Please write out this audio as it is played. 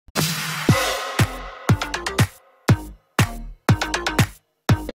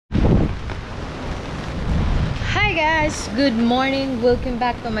guys, good morning, welcome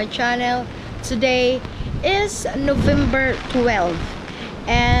back to my channel. Today is November 12th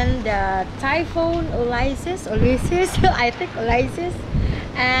and typhoon Ulysses I think Ulysses,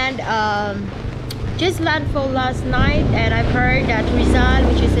 and just landfall last night, and I've heard that Rizal,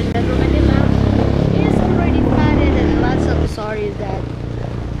 which is in Metro Manila, is already flooded, and lots of stories that.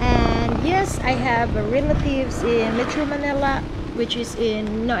 And yes, I have relatives in Metro Manila, which is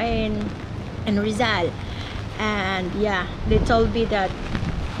in Rizal, and yeah, they told me that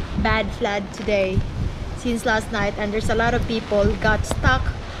bad flood today since last night, and there's a lot of people got stuck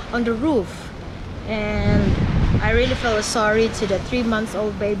on the roof, and I really feel sorry to the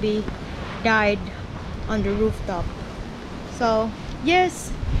 3-month-old baby died on the rooftop. So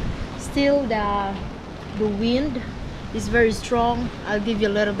yes, still the wind is very strong. I'll give you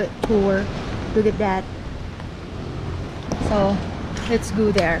a little bit tour. Look at that. So let's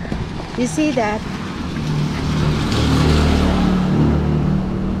go there. You see that?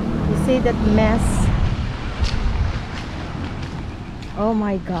 You see that mess? Oh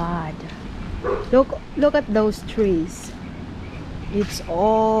my God. Look at those trees. It's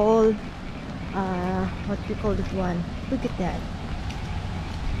all what we call it one. Look at that.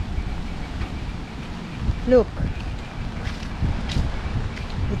 Look.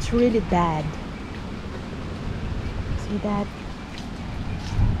 It's really bad. See that?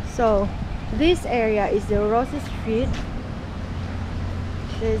 So this area is the Rosy Street.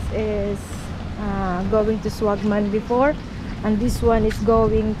 This is going to Swagman before, and this one is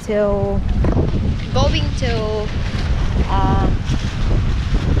going to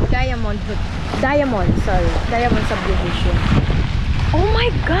Diamond subdivision. Oh my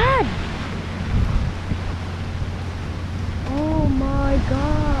God! Oh my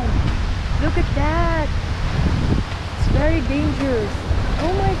God! Look at that! It's very dangerous.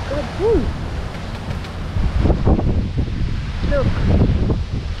 Oh my God! Ooh. Look.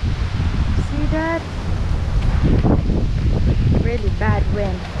 See that? Really bad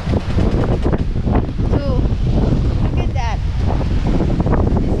wind. So look at that.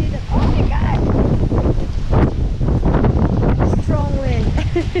 You see that? Oh my God! Strong wind.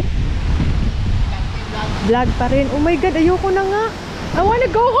 Vlog pa rin. Oh my God, ayoko na nga. I wanna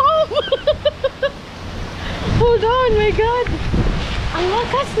go home. Hold on, my God. Ang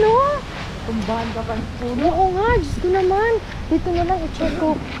lakas, no? Tumbahan ka pa. Oo nga, Diyos ko naman. Dito na lang i-check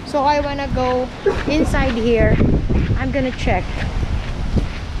ko. So I wanna go inside here. I'm gonna check.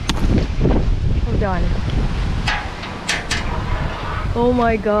 Hold on. Oh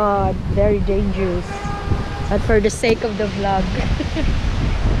my God, very dangerous. But for the sake of the vlog.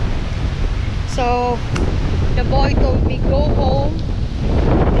 So the boy told me go home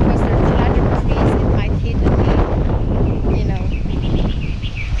because there's a lot of trees, it might hit me, you know.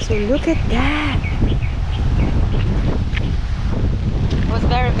 So look at that. It was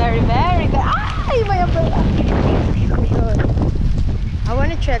very bad. My umbrella. I want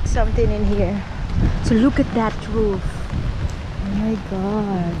to check something in here. So look at that roof. Oh my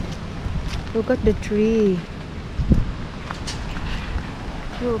God. Look at the tree.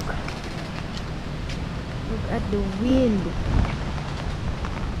 Look at the wind.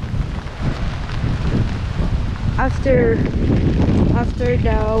 After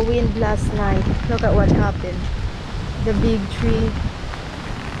the wind last night, look at what happened. The big tree.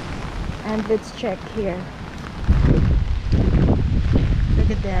 And let's check here. Look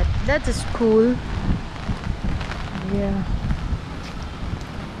at that. That's a school. Yeah.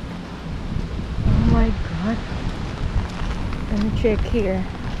 Oh my God. Let me check here.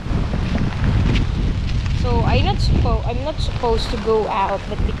 So I'm not supposed to go out,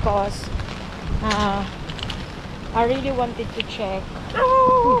 but because I really wanted to check.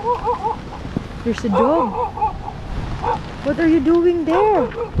 There's a dog. What are you doing there?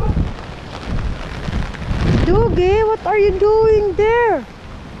 Doggy, what are you doing there?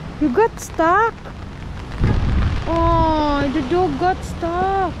 You got stuck. Oh, the dog got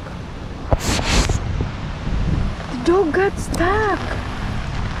stuck. The dog got stuck.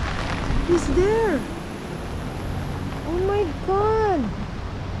 He's there. Oh my God.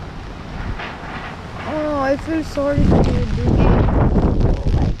 Oh, I feel sorry for you, Doogie. Oh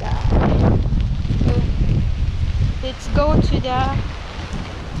my God. So, let's go to the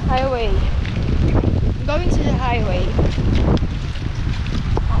highway. I'm going to the highway.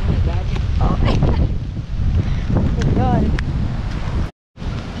 Oh my God. Oh my God. Hold on.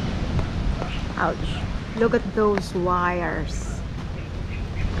 Ouch. Look at those wires.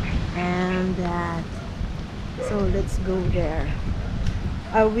 And that. So let's go there.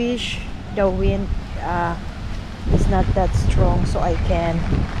 I wish the wind is not that strong so I can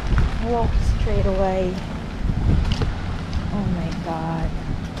walk straight away. Oh my god.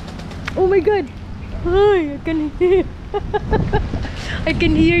 Oh my god. Hi, I can hear. I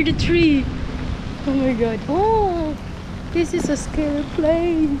can hear the tree. Oh my god. Oh, this is a scary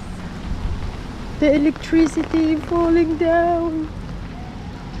place. The electricity falling down.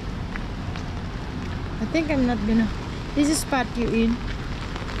 I think I'm not gonna. This is spot you in.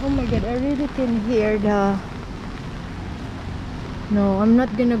 Oh my god, I really can hear the. No, I'm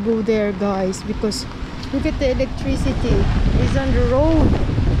not gonna go there, guys, because look at the electricity. It's on the road,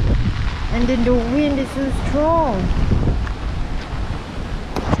 and then the wind is so strong.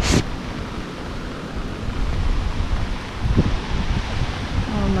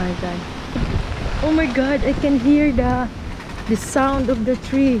 Oh my god. Oh my god, I can hear the sound of the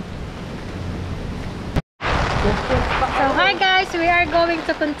tree. So hi guys, we are going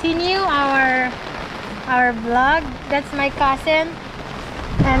to continue our vlog. That's my cousin,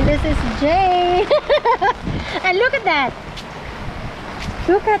 and this is Jay. And look at that.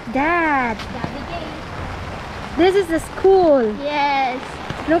 Look at that. This is the school. Yes.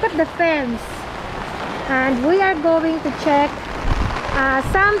 Look at the fence. And we are going to check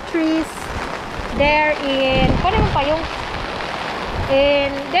some trees there in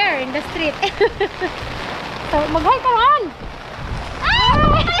there in the street. So mag-hi ka lang.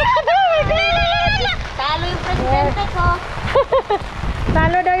 Talo yung presidente ko.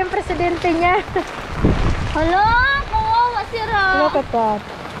 Talo daw yung presidente niya. Hala, kawawa si Ra. Look at that.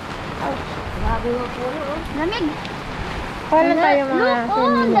 Grabe mo po. Lamig. Wala tayo mga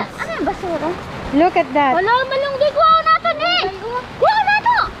ano yung basura? Look at that. Wala, malunggi. Kuha natin eh. Kuha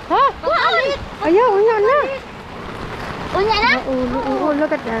natin. Ha? Kuha. Ayaw, unya na. Unya na? Oo,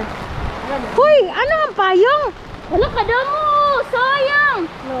 look at that. Hoy, ano ang payong? Wala ka daw mo. Sayang.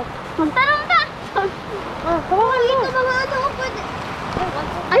 Look. Magtanong ta. Kawakan mo. Ito mga ano. Pwede.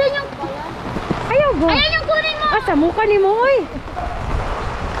 Ayan yung. Ayaw ba? Ayan yung kunin mo. Sa mukha ni mo, oy.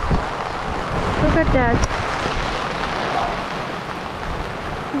 Look at that.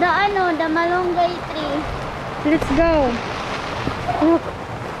 The malunggay tree. Let's go. Look.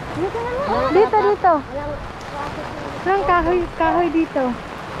 Dito. Ang kahoy dito.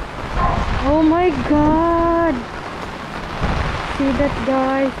 Oh my god. See that,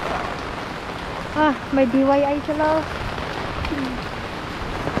 guys. May DIY sila.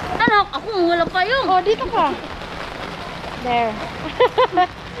 Anak, ako wala pa yun. Oh, dito ka. There.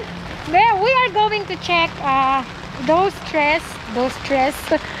 There, we are going to check those trees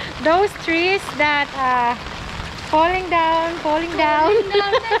that falling down.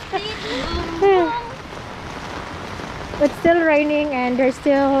 It's still raining, and there's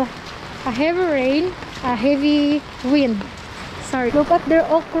still a heavy rain, a heavy wind. Sorry. Look at their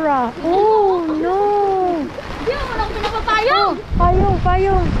okra. Oh no! Hindi mo lang pinapapayong. Payong.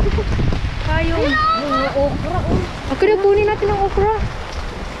 Okra. Ako na kunin natin ang okra.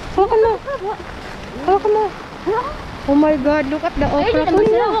 Hawakan mo. Oh my god, look at the okra.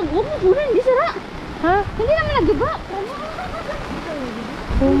 Kunin mo. Huwag mo kunin, hindi sira. Ha? Hindi naman nagiba.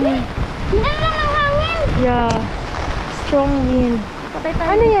 Oh my. Hindi naman ang hangin. Yeah. Strong wind. Patay tayo.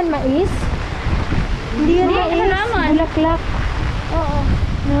 Ano yan, mais? Hindi yan mais. halaman. Bulaklak. Oo.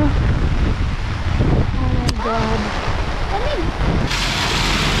 No. Oh my god. Lamig.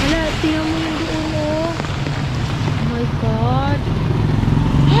 Wala, tingnan mo yung doon, oh. Oh my god.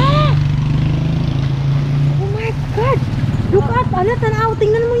 Oh my god. Look at, tanaw,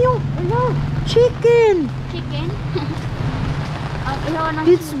 tingnan mo yung, chicken. Chicken? Ilaw ng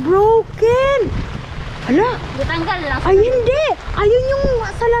It's broken. Hala. Ditanggal lang. Ay, hindi. Ayun yung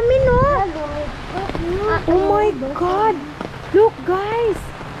salamin, oh. Oh my god. Look, guys.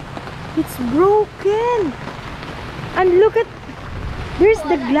 It's broken. And look at, there's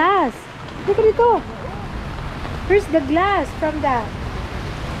the glass. Look at ito. There's the glass from that.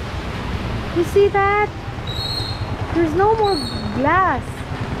 You see that? There's no more glass.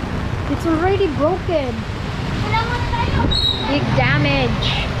 It's already broken. Big damage.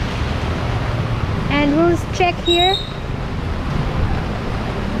 And we'll check here.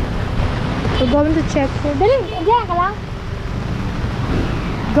 We're going to check here. Dali, diyan ka lang.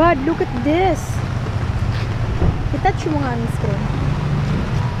 God, look at this. I-touch mo nga ang screen.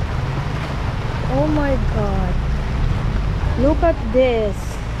 Oh my god. Look at this.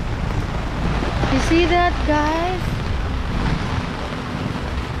 You see that, guys?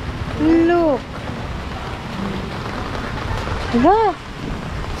 Look. Hala.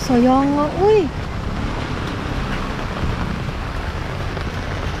 Sayang nga, uy.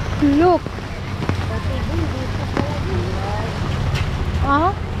 Look.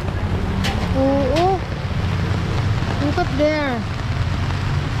 Oo. Look up there.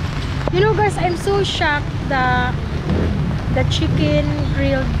 You know, guys, I'm so shocked that the chicken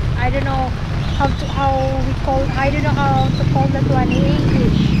grilled. I don't know I don't know how to call that one in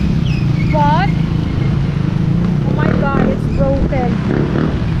English. But oh my god, it's broken.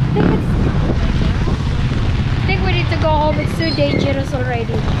 I think we need to go home. It's too dangerous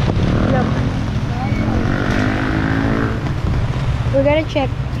already. Look. We're gonna check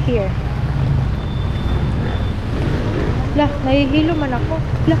here. Lah, nahihilo man ako.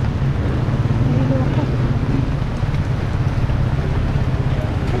 Lah. Nahihilo ako.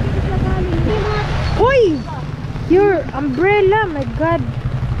 Hoy! Your umbrella, my god.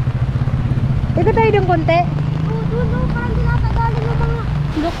 Teka tayo ng konti. Oo, parang tinatagalan ng mga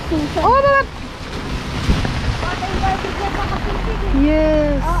luktusan. Oh, mga...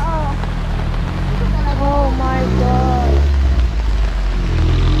 Yes. Oo. Oh my god.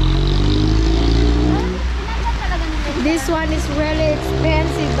 This one is really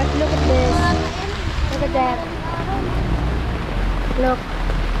expensive, but look at this. Look at that. Look.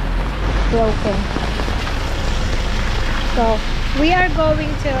 Broken. So, we are going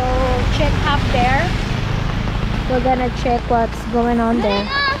to check up there. We're gonna check what's going on there.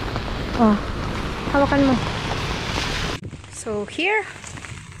 Oh, hawakan mo. So here,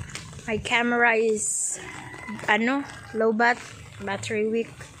 my camera is low battery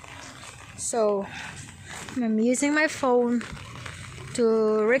weak. So I'm using my phone to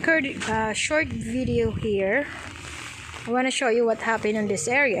record a short video here. I want to show you what happened in this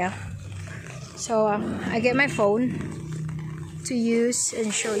area. So I get my phone to use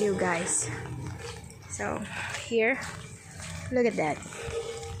and show you guys. So here, look at that.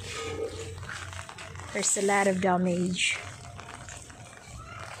 There's a lot of damage.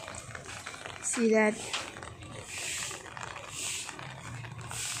 See that?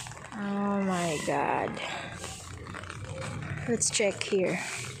 Oh my god. Let's check here.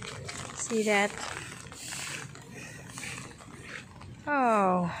 See that?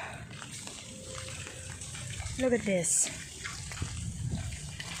 Oh. Look at this.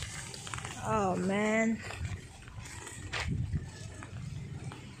 Oh man.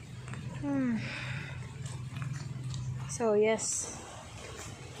 So yes,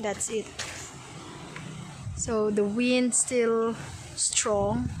 that's it. So the wind still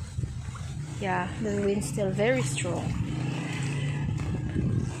strong. Yeah, the wind still very strong.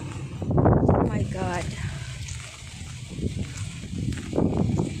 Oh my god.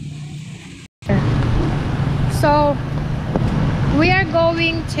 So we are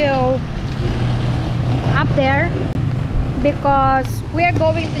going to up there because we are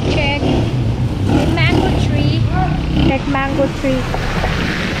going to check the mango tree. Like mango tree.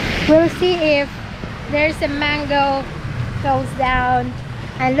 We'll see if there's a mango falls down.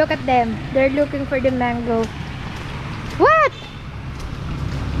 And look at them. They're looking for the mango. What?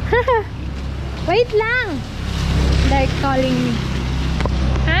 Wait lang. They're calling me.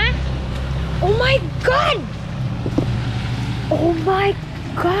 Huh? Oh my god! Oh my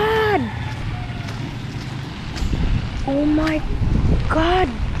god! Oh my god!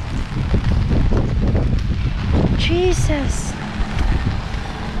 Jesus!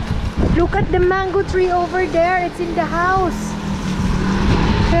 Look at the mango tree over there. It's in the house.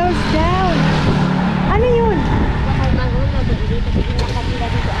 Falls down. Ano yun?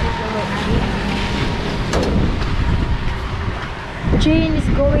 Jane is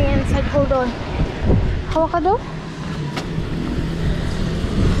going inside. Hold on. Hawak ka daw?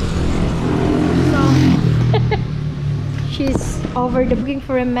 So, she's over there looking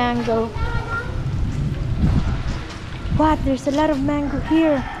for a mango. What? There's a lot of mango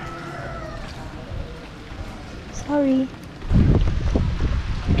here. Sorry.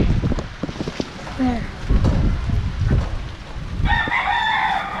 Where?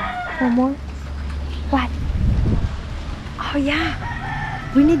 One more? What? Oh yeah.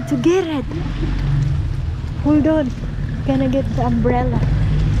 We need to get it. Hold on. Gonna get the umbrella.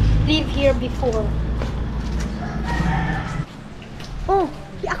 Leave here before. Oh,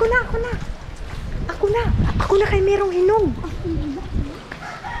 ako na. Ako na kay merong hinog.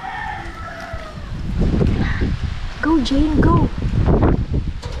 Go Jane, go.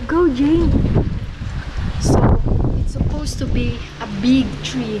 Go Jane. So, it's supposed to be a big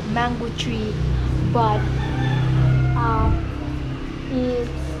tree, mango tree, but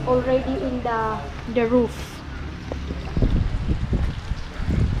it's already in the roof.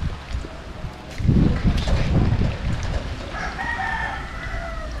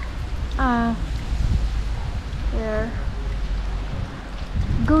 There.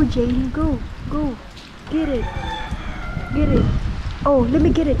 Go Jane, go. Get it. Oh, let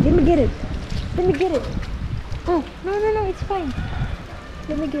me get it. Oh, no, it's fine.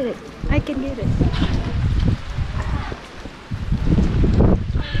 Let me get it. I can get it.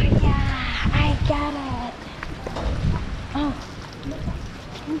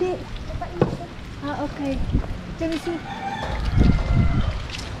 Hindi. Ah, okay. Let me see.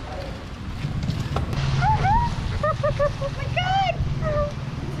 Oh my God!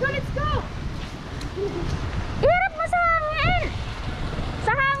 Let's go! Iharap mo sa hangin!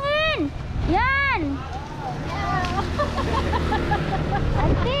 Sa hangin! Yan!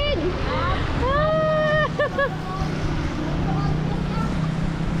 Antig!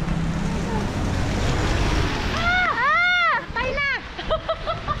 Tayo na!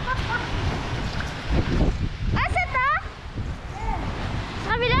 Asa to? Sa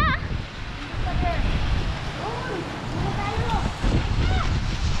kabila?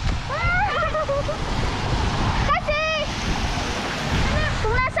 Kasi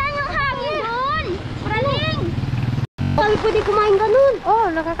kung nasaan yung hangin doon, praning. Kami pwede kumain ganun. Oh,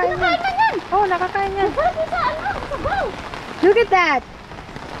 nakakain yan. Kumain ka yan. Oh, nakakain yan. Sarap yung sa ano, sabaw. Look at that!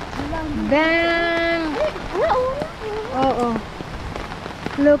 Bang! Oh.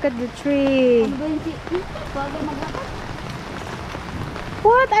 Look at the tree.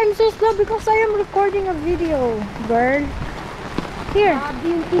 What? I'm so slow because I am recording a video, girl. Here.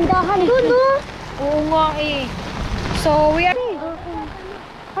 Yung tindahan doon, no? Oo nga eh. So, we are...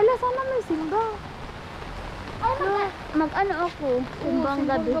 Hala, sana may simba. Mag-ano ako? Simbang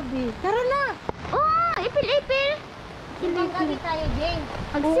gabi. Tara na! Oh, ipil-ipil. Simbang gabi tayo, Jane.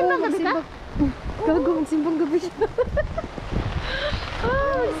 Mag-simbang gabi ka? Gago, magsimbang gabi siya.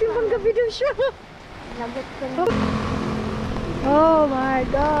 Magsimbang gabi daw siya. Lagot ko na. Oh my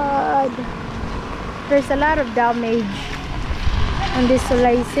God. There's a lot of damage on this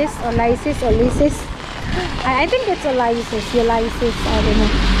ULYSSES. I think it's ULYSSES. I don't know.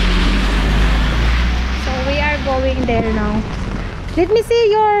 So we are going there now. Let me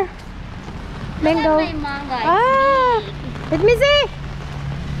see your mango. May manga. Let me see.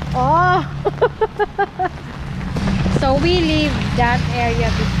 Oh. So we leave that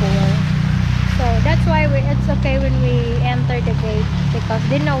area before. So that's why it's okay when we enter the gate because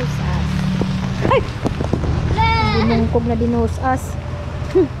they knows us. Ay! Dinungkog na dinos us.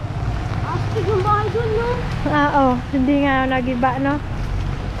 Astig yung bahay doon, no? Hindi nga nagiba, no?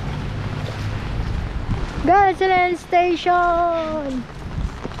 Gasoline station!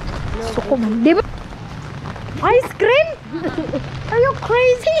 Suko man, di ba? Ice cream? Are you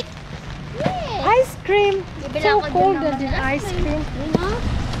crazy? Yes. Ice cream? Bibili So ako dyan cold ng and then ice cream. Yun, no?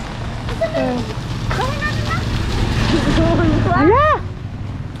 Gawin natin na. Hala!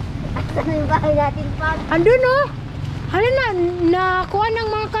 Asan na yung bahay natin, Pag? Andun, no? Hala na, nakuha ng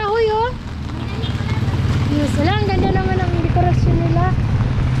mga kahoy, oh. Yes, wala, ang ganda naman ang dekorasyon nila.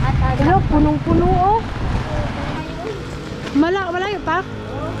 At Wala, punong-puno, oh. Malayo pa?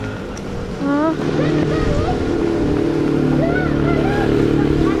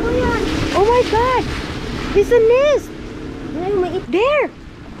 Oh my God! It's a nest! There!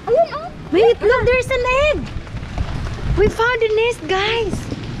 ayun, oh. May itlog, there's an egg! We found a nest, guys!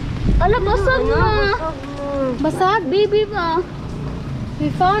 Ala, basag na. Basag? Baby pa. We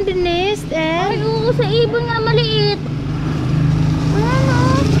found a nest Ay, and... oo, sa ibon nga maliit. Ayan,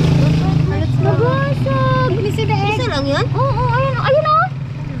 oh. Nabasag. Let me see the egg. Isa lang yan? Oo, ayun, ayun, oh.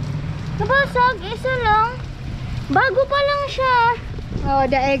 Nabasag, isa lang. Bago pa lang siya. Oh,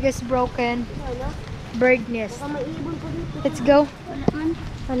 the egg is broken. Bird nest. May ibon pa dito. Let's go. Wala man.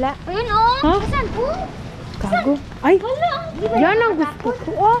 Wala. Ayun, oh. Huh? Asan? Oh. Gago. Ay! Wala. Yan ang gusto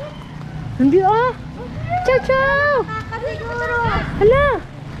ko, oh. Hindi, oh. Chow, chow! Siguro. Hala!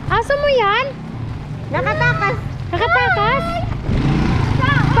 Aso mo yan? Nakatakas. Nakatakas?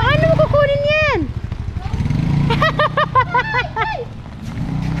 Paano mo kukunin yan?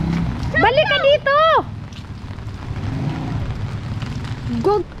 Balik ka dito!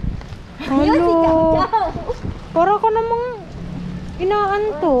 Gog! Halo! Para ka namang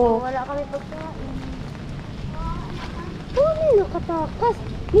inaanto. Wala kami pagkain. Ano nakatakas?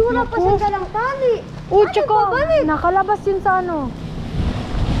 Di wala pa Naku. sa dalang tali. Oh, tsaka nakalabas yun sa ano.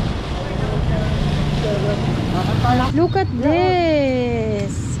 Look at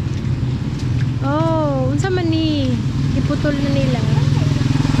this. Oh, unsa man ni? Iputol na nila.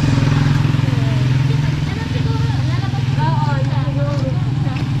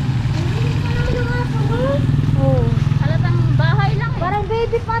 Oh. Halatang bahay lang. Parang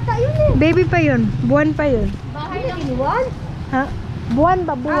baby pata yun eh. Baby pa yun. Buwan pa yun. Bahay lang. Inuwan? Ha? Buwan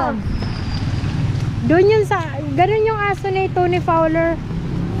ba? Buwan. Doon yun sa... Ganun yung aso ni Tony Fowler.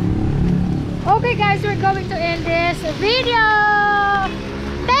 Okay guys, we're going to end this video.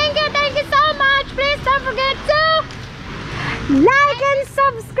 Thank you so much. Please don't forget to like and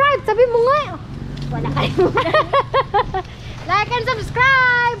subscribe. Sabi mo nga. Wala kayo. Like and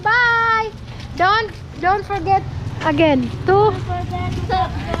subscribe. Bye. Don't forget Again. 2. Don't forget to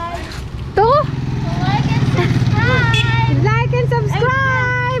subscribe. 2. Like and subscribe. Like and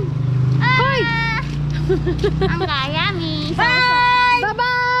subscribe. Ah! Ang